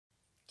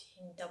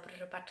Dzień dobry,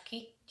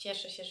 robaczki.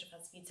 Cieszę się, że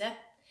Was widzę.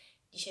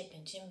 Dzisiaj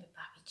będziemy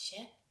bawić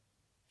się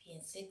w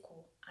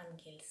języku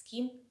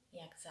angielskim,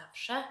 jak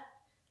zawsze,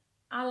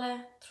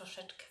 ale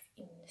troszeczkę w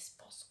inny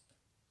sposób.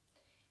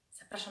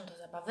 Zapraszam do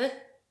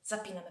zabawy.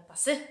 Zapinamy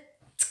pasy,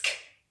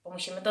 bo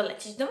musimy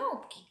dolecieć do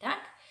małpki, tak?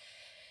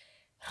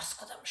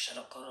 Rozkładamy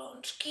szeroko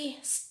rączki,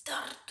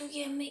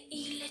 startujemy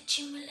i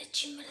lecimy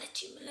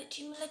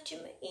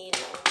i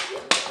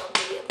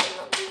lądujemy,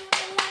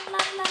 la.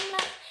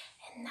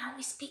 And now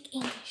we speak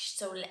English,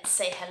 so let's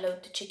say hello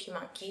to Chicky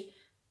Monkey.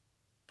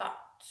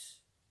 But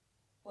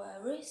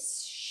where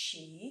is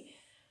she?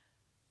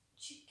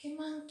 Chicky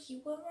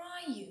Monkey, where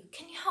are you?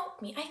 Can you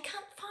help me? I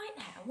can't find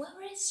her.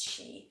 Where is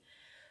she?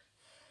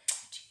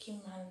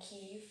 Chicky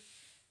Monkey.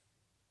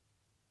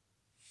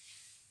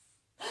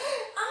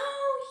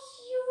 Oh,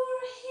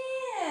 you're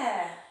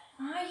here.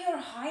 Ah, you're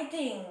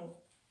hiding.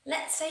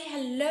 Let's say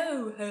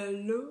hello.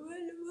 Hello.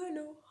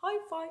 High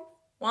five.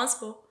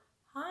 Once more.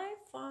 High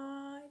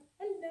five.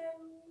 Hello.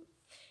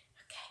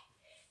 Okay.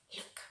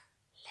 Look.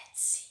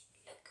 Let's see.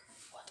 Look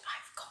what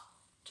I've got.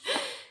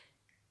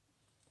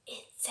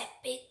 It's a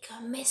big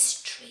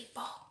mystery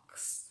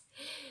box.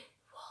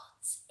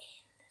 What's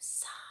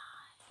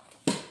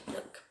inside?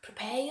 Look,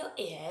 prepare your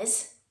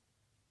ears.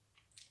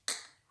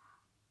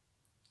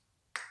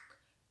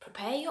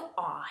 Prepare your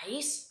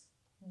eyes.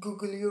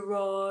 Google your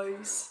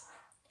eyes.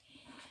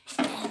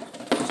 And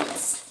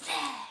what's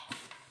there?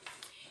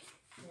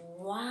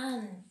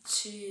 1,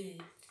 2,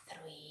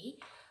 3.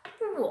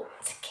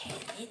 What can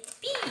it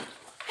be?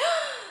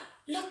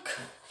 Look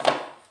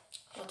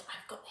what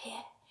I've got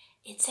here.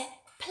 It's a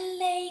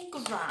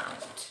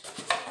playground.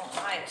 Oh,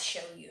 I'll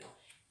show you.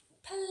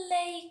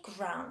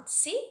 Playground.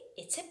 See?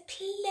 It's a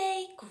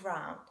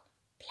playground.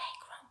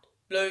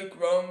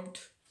 Playground.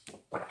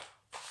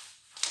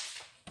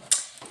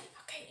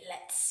 Okay,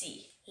 let's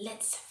see.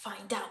 Let's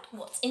find out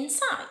what's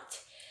inside.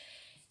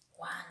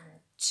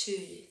 1,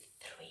 2,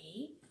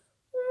 3.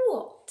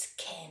 What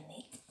can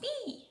it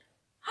be?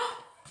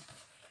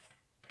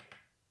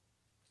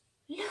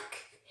 Look,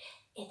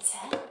 it's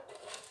a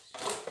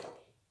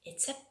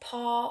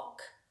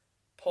park.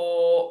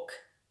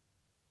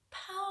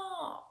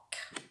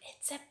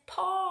 It's a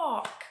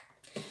park.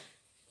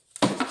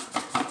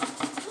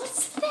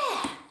 What's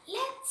there?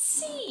 Let's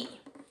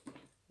see.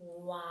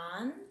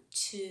 1,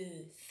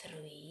 2,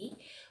 3.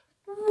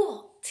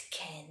 What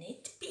can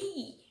it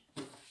be?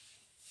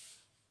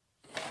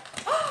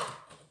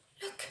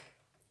 Look,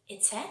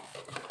 it's a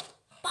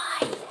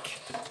bike.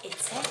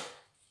 It's a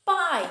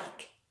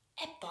bike.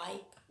 A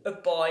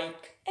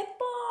bike.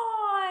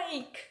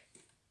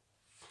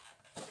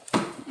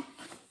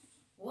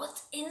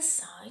 What's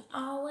inside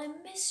our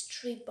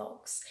mystery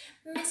box?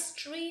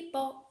 Mystery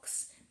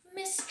box.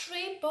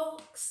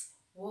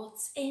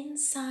 What's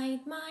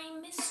inside my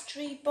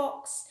mystery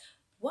box?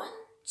 1,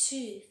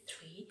 2,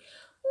 3.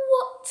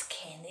 What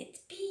can it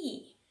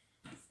be?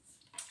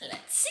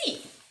 Let's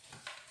see.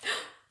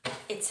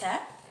 It's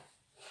a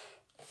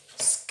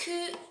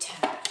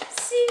scooter.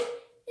 See,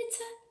 it's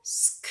a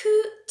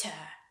scooter.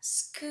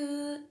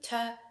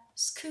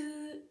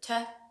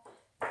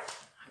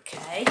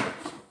 Okay,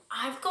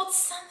 I've got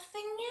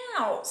something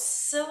else.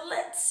 So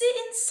let's see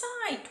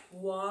inside.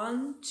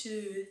 1,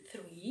 2,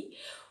 3.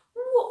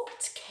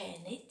 What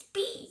can it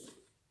be?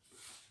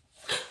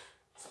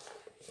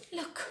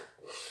 Look,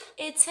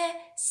 it's a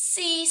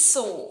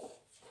seesaw.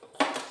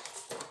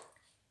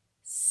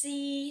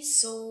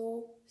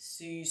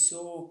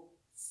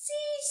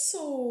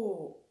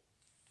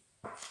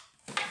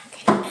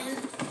 Okay,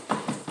 and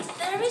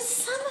there is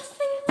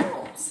something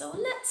more, so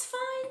let's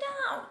find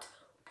out.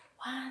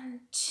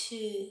 1,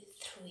 2,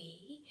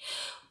 3.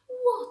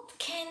 What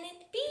can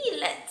it be?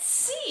 Let's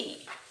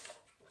see.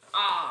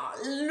 Ah,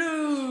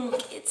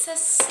 look, it's a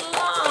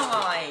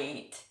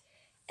slide.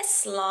 A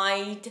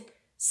slide.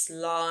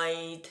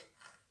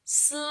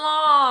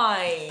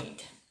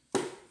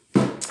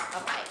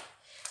 Okay,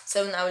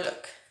 so now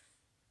look.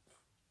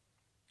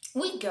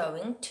 We're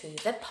going to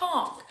the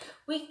park.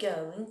 Let's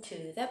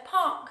go.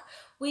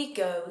 We're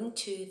going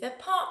to the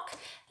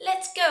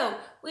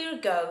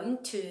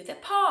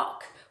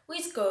park.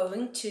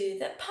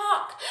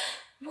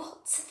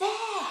 What's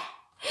there?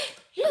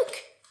 Look,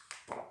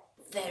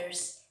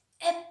 there's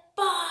a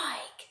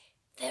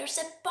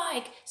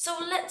bike. So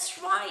let's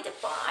ride a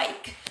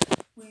bike.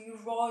 We're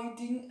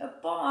riding a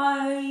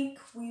bike.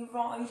 We're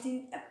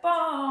riding a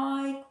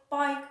bike.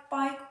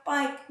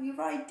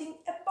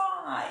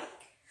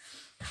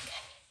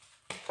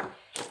 Okay.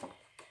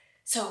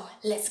 So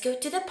let's go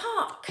to the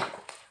park.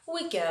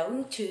 We're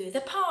going to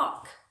the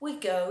park.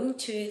 What's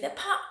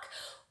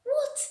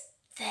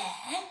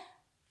there?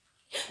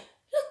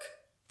 Look,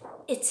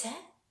 it's a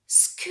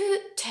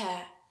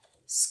scooter.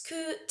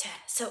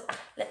 So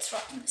let's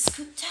ride on the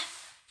scooter.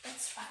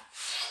 Let's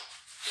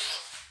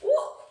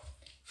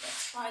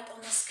ride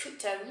on the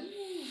scooter.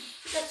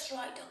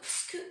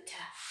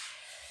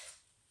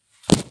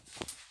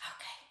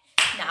 Okay,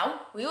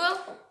 now we will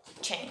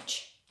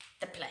change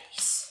the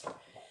place.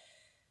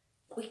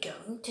 We're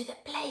going to the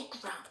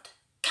playground.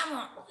 Come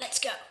on, let's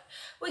go.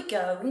 We're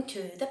going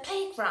to the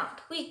playground.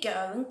 We're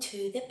going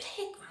to the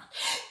playground.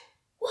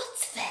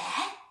 What's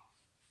there?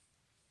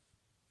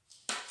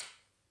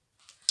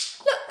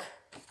 Look,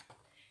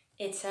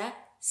 it's a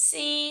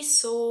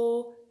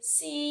seesaw,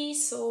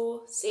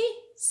 seesaw, see?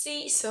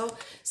 Seesaw.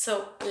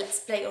 So let's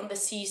play on the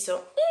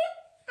seesaw.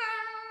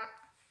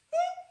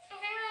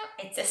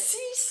 It's a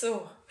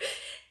seesaw.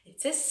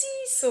 It's a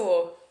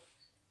seesaw.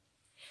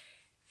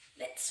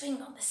 Let's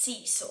swing on the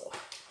seesaw.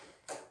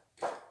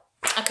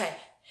 Okay,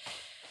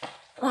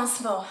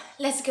 once more.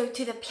 Let's go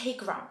to the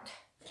playground.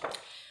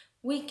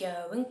 We're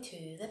going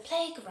to the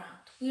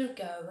playground. We're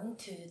going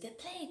to the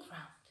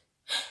playground.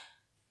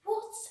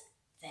 What's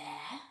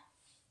there?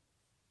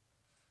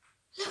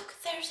 Look,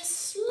 there's a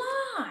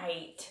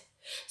slide.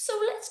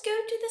 So let's go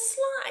to the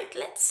slide.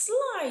 Let's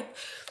slide.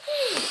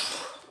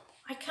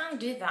 I can't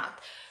do that.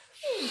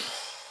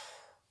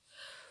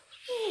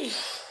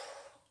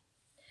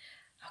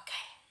 Okay.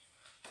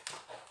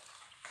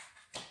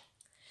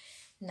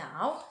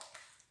 Now,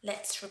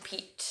 let's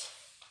repeat.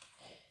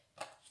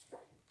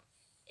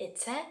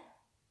 It's a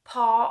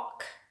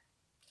park.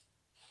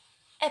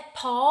 A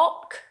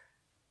park.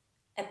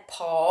 A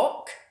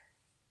park.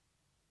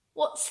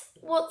 What's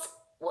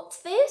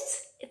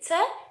this? It's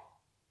a...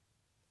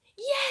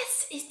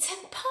 Yes, it's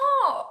a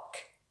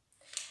park.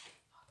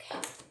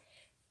 Okay.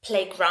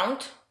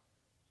 Playground.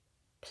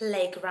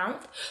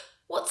 Playground.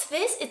 What's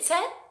this? It's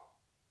a...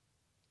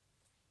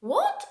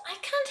 What? I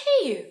can't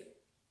hear you.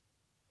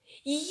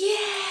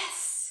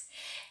 Yes,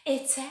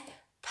 it's a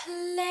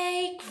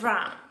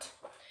playground.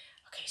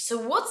 Okay, so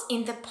what's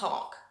in the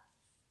park?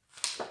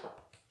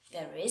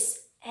 There is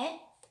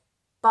a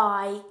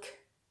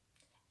bike.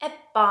 A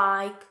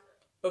bike.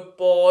 A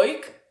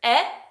bike.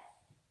 A...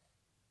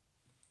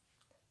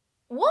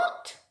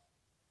 What?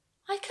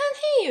 I can't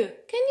hear you.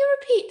 Can you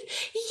repeat?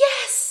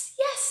 Yes,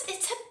 yes,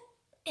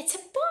 it's a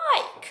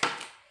bike.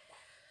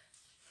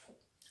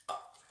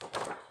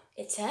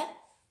 It's a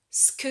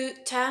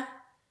scooter.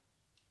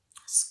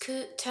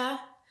 Scooter.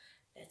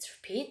 Let's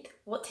repeat.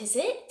 What is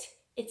it?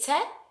 It's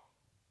a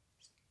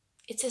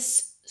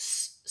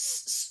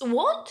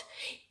what?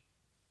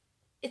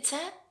 It's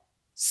a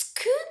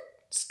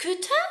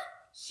scooter?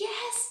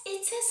 Yes,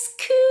 it's a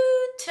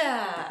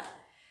scooter.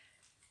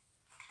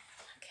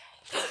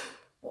 Okay.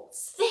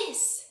 What's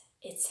this?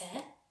 It's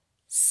a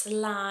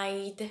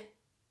slide.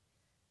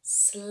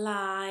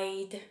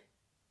 Slide.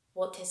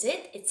 What is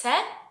it? It's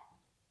a...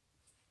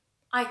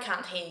 I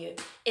can't hear you.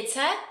 It's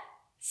a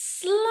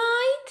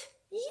slide?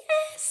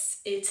 Yes,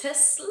 it's a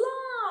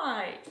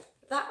slide.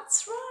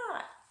 That's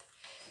right.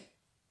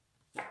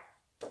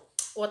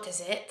 What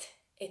is it?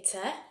 It's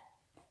a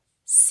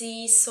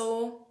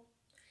seesaw.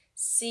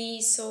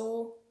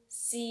 Seesaw.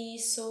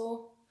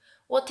 Seesaw.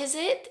 What is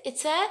it?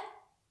 It's a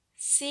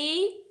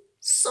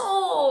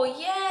seesaw.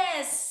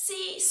 Yes,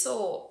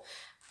 seesaw.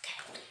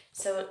 Okay,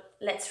 so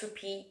let's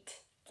repeat.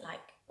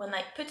 Like when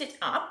I put it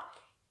up,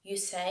 you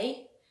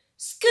say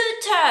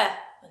scooter.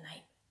 When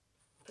I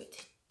put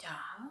it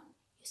down,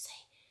 you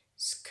say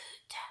scooter.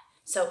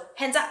 So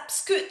hands up,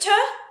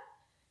 scooter.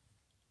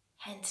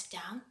 Hands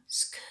down,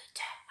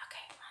 scooter.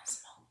 Okay,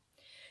 once more.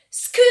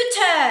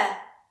 Scooter.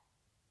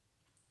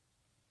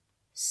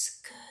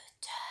 Scooter.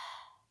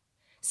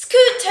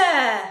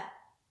 Scooter.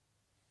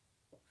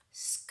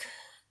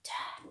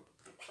 Scooter.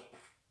 Okay.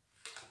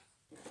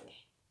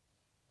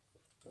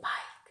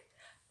 Bike.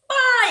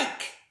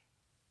 Bike.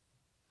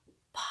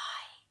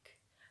 Bike.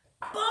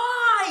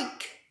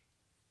 Bike.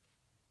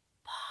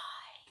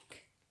 Bike.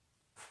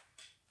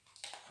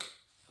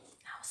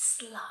 Now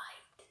slide.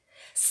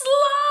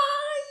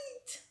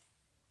 Slide.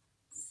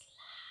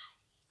 Slide.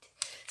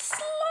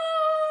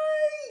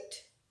 Slide.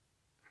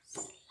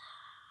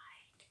 Slide.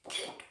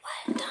 Good,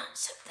 well done.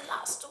 So the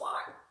last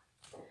one.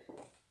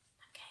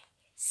 Okay.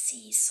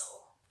 Seesaw.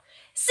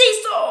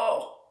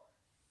 Seesaw.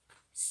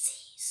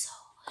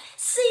 Seesaw.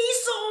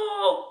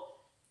 Seesaw.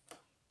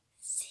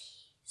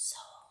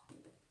 Seesaw.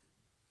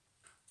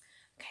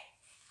 Okay.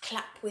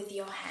 Clap with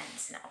your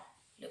hands now.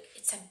 Look,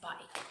 it's a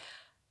bike.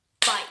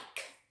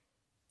 Bike.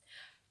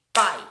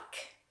 Bike.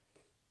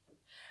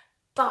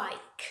 Bike.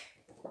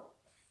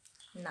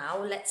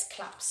 Now let's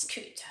clap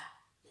scooter.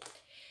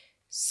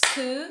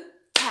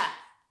 Scooter.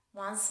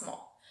 Once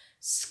more.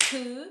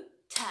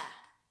 Scooter.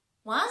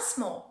 Once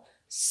more.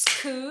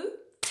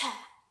 Scooter.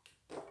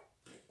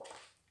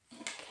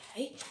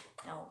 Okay.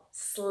 Now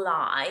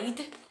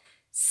slide.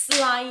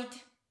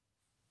 Slide.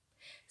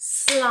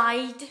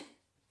 Slide.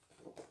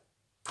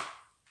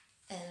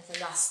 And the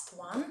last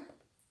one.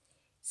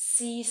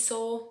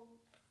 Seesaw.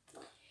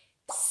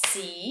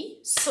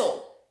 Seesaw.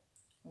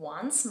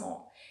 Once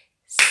more.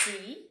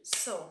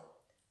 Seesaw.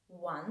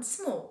 Once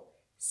more.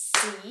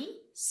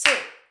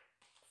 Seesaw.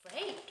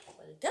 Great.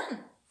 Well done.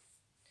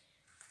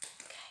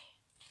 Okay.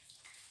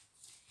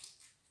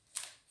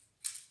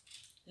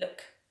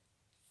 Look.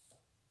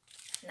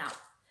 Now,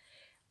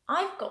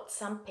 I've got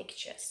some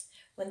pictures.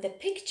 When the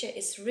picture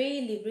is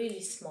really,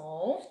 really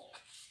small,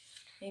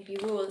 maybe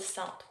we will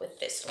start with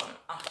this one.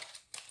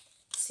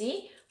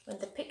 See, when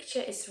the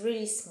picture is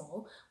really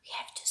small, we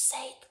have to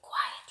say it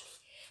quietly.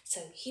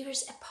 So here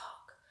is a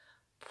pork,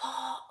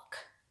 pork,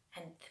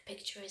 and the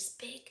picture is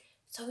big,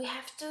 so we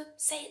have to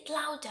say it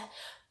louder.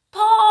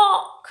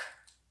 Pork,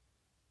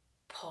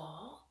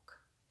 pork,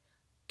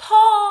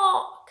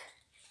 pork.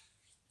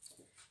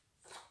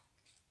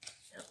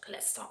 Look,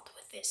 let's start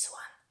with this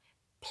one.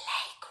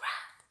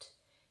 Playground,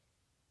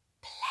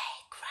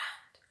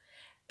 playground,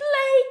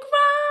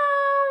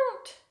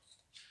 playground.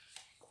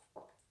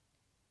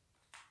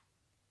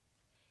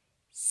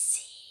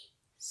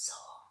 Seesaw,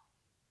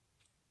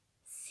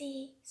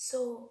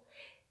 seesaw,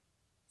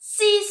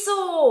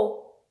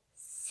 seesaw,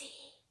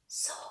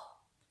 seesaw.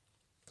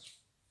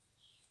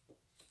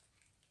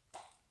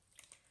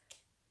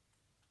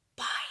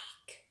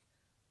 Bike,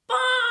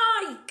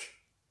 bike,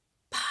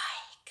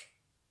 bike.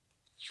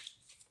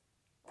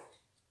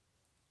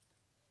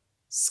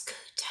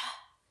 Scooter,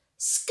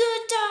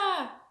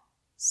 scooter,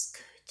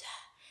 scooter,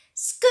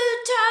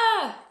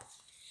 scooter.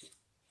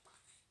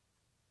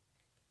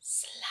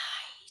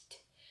 Slide,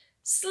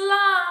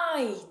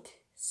 slide,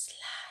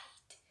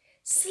 slide,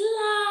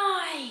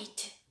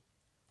 slide.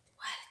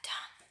 Well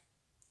done.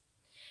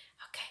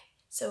 Okay,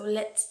 so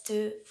let's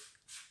do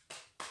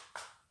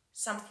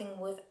something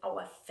with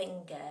our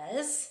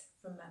fingers.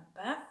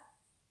 Remember,